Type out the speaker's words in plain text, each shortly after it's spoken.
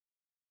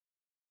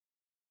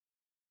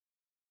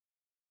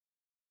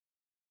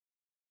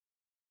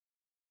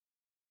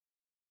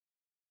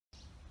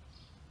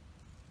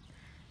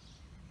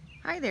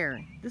Hi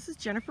there, this is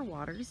Jennifer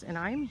Waters and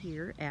I am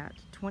here at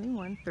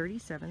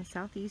 2137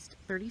 Southeast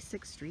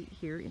 36th Street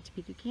here in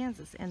Topeka,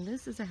 Kansas, and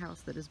this is a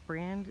house that is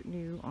brand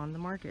new on the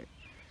market.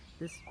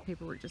 This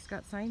paperwork just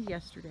got signed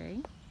yesterday,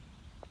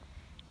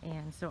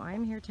 and so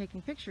I'm here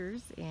taking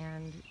pictures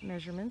and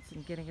measurements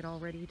and getting it all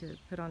ready to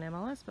put on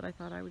MLS, but I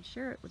thought I would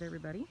share it with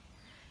everybody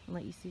and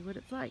let you see what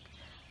it's like.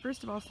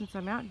 First of all, since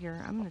I'm out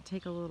here, I'm going to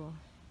take a little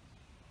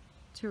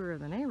tour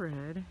of the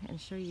neighborhood and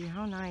show you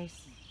how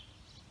nice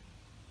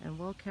and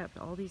well kept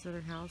all these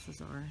other houses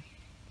are.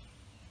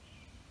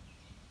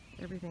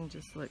 Everything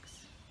just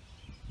looks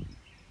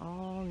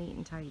all neat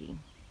and tidy.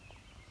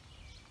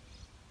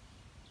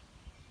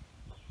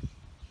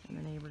 And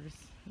the neighbors,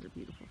 their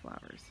beautiful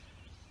flowers.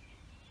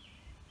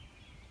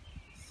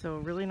 So a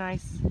really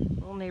nice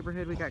little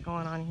neighborhood we got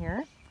going on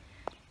here.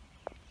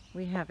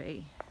 We have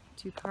a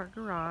two-car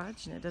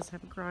garage, and it does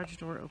have a garage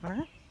door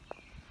opener.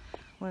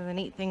 One of the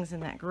neat things in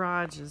that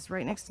garage is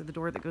right next to the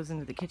door that goes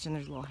into the kitchen,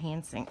 there's a little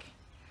hand sink.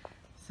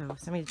 So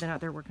if somebody's been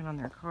out there working on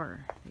their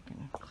car, they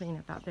can clean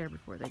up out there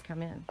before they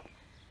come in.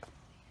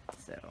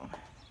 So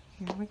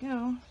here we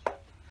go.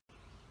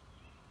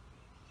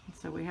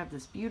 So we have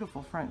this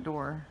beautiful front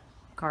door,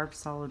 carved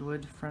solid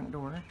wood front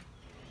door,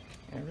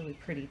 and a really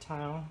pretty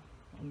tile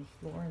on the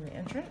floor in the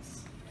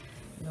entrance.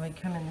 And then we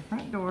come in the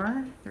front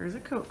door. There's a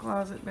coat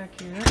closet back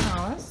here, I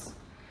promise.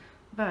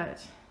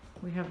 But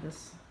we have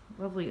this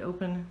lovely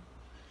open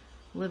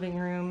living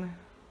room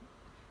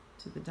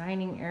to the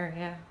dining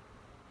area.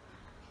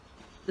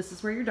 This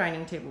is where your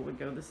dining table would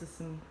go. This is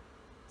some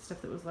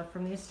stuff that was left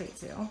from the estate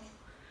sale.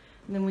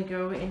 And then we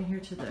go in here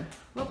to the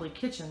lovely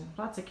kitchen.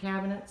 Lots of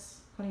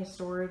cabinets, plenty of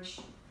storage.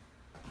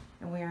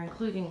 And we are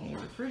including a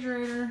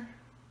refrigerator,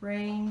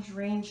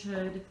 range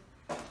hood,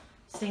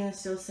 stainless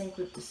steel sink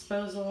with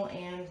disposal,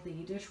 and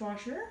the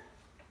dishwasher.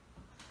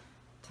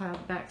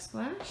 Tiled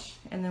backsplash.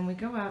 And then we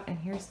go out, and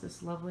here's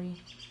this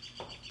lovely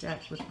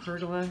deck with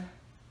pergola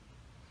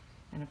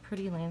and a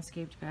pretty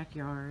landscaped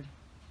backyard.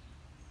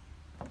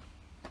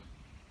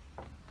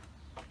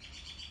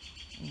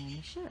 And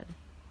the shed.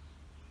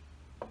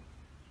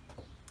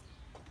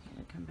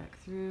 And come back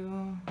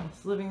through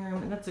this living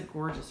room, and that's a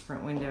gorgeous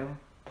front window.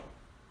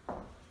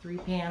 3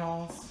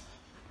 panels.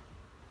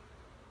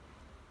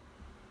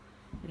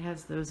 It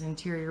has those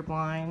interior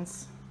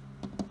blinds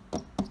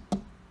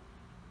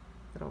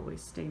that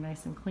always stay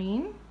nice and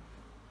clean.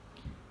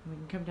 We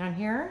can come down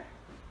here.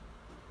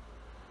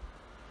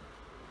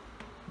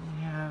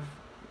 We have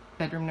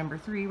bedroom number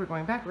 3. We're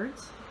going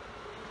backwards.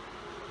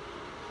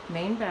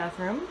 Main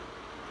bathroom.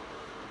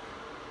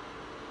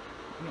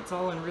 It's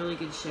all in really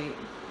good shape.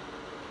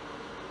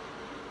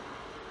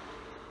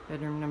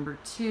 Bedroom number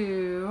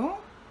 2.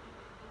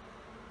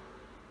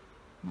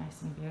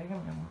 Nice and big. I'm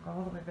going to walk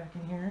all the way back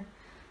in here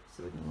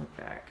so we can look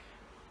back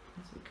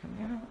as we come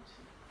out.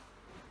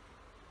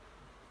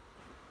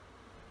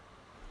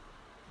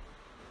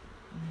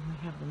 And then we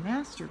have the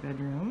master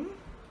bedroom,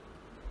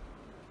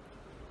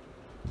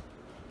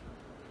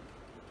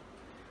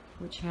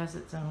 which has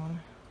its own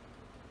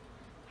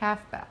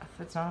half bath.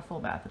 It's not a full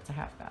bath, it's a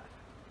half bath.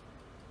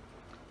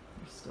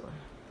 There's still a...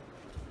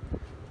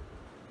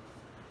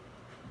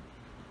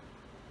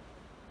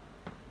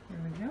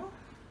 There we go.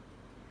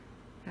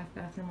 Half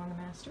bathroom on the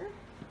master.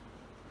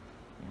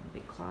 And a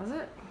big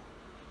closet.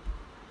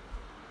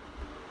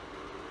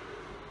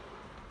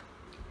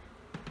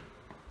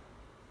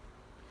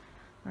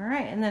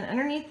 Alright, and then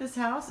underneath this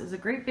house is a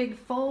great big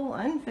full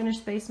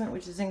unfinished basement,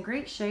 which is in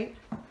great shape.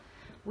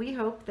 We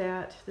hope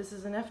that this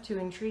is enough to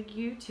intrigue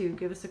you to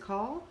give us a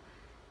call.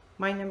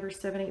 My number is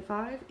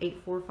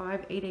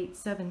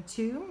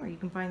 785-845-8872, or you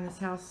can find this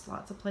house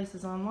lots of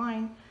places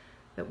online.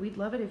 But we'd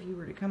love it if you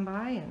were to come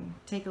by and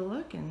take a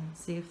look and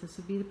see if this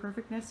would be the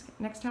perfect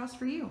next house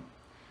for you.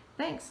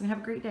 Thanks, and have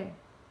a great day.